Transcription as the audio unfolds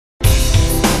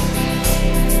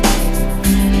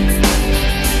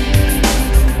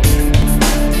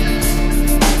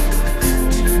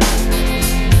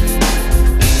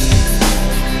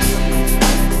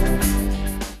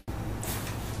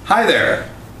Hi there.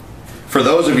 For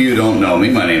those of you who don't know me,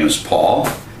 my name is Paul,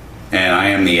 and I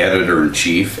am the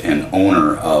editor-in-chief and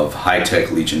owner of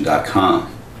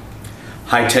HiTechLegion.com.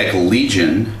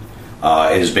 HiTechLegion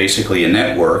is basically a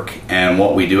network, and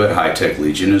what we do at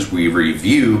HiTechLegion is we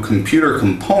review computer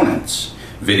components,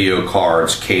 video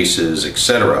cards, cases,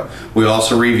 etc. We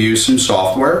also review some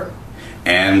software,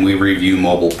 and we review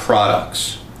mobile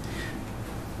products.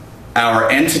 Our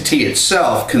entity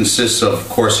itself consists of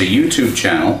course, a YouTube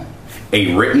channel,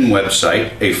 a written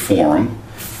website, a forum.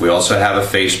 We also have a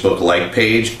Facebook like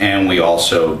page, and we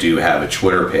also do have a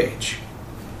Twitter page.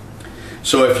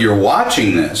 So if you're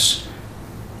watching this,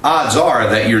 odds are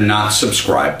that you're not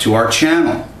subscribed to our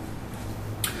channel.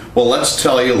 Well, let's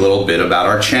tell you a little bit about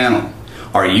our channel.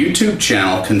 Our YouTube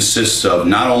channel consists of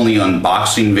not only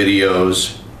unboxing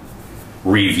videos,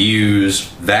 reviews,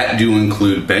 that do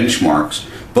include benchmarks,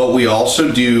 but we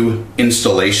also do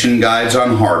installation guides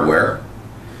on hardware,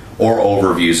 or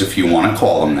overviews if you want to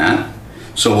call them that.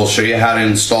 So we'll show you how to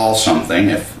install something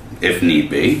if need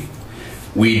be.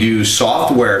 We do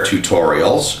software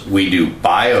tutorials, we do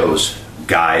BIOS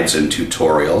guides and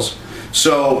tutorials.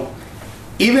 So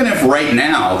even if right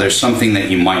now there's something that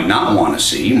you might not want to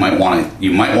see, you might want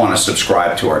to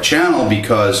subscribe to our channel,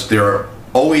 because there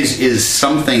always is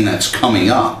something that's coming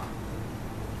up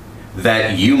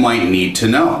that you might need to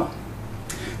know.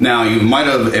 Now, you might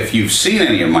have, if you've seen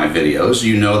any of my videos,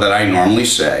 you know that I normally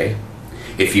say,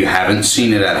 if you haven't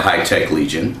seen it at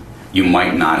HiTechLegion, you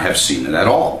might not have seen it at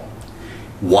all.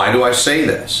 Why do I say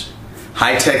this?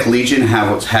 HiTechLegion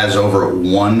has over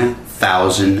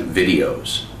 1,000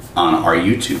 videos on our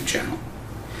YouTube channel.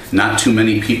 Not too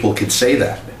many people could say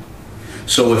that.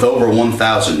 So with over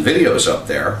 1,000 videos up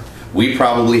there, we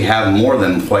probably have more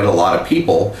than quite a lot of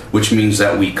people, which means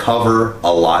that we cover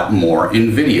a lot more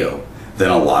in video than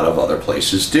a lot of other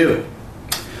places do.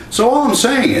 So all I'm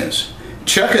saying is,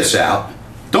 check us out.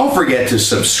 Don't forget to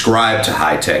subscribe to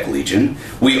HiTechLegion.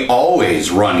 We always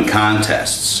run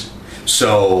contests.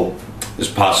 So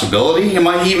there's a possibility you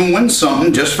might even win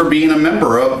something just for being a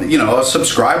member of, a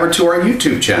subscriber to our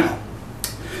YouTube channel.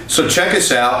 So check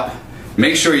us out.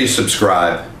 Make sure you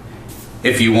subscribe.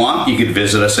 If you want, you could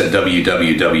visit us at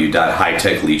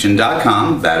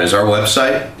www.HiTechLegion.com. That is our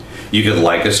website. You could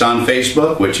like us on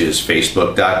Facebook, which is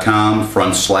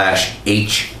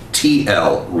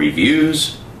facebook.com/HTL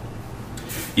Reviews.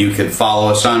 You could follow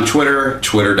us on Twitter,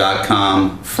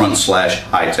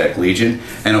 twitter.com/HiTechLegion.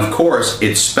 And of course,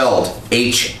 it's spelled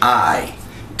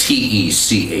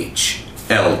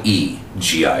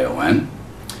HiTechLegion.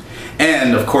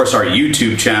 And of course, our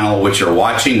YouTube channel, which you're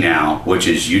watching now, which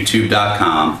is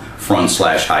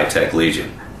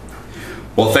youtube.com/HiTechLegion.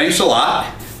 Well, thanks a lot.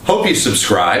 Hope you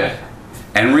subscribe.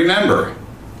 And remember,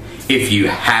 if you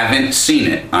haven't seen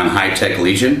it on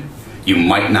HiTechLegion, you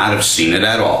might not have seen it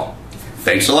at all.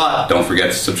 Thanks a lot. Don't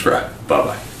forget to subscribe.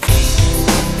 Bye-bye.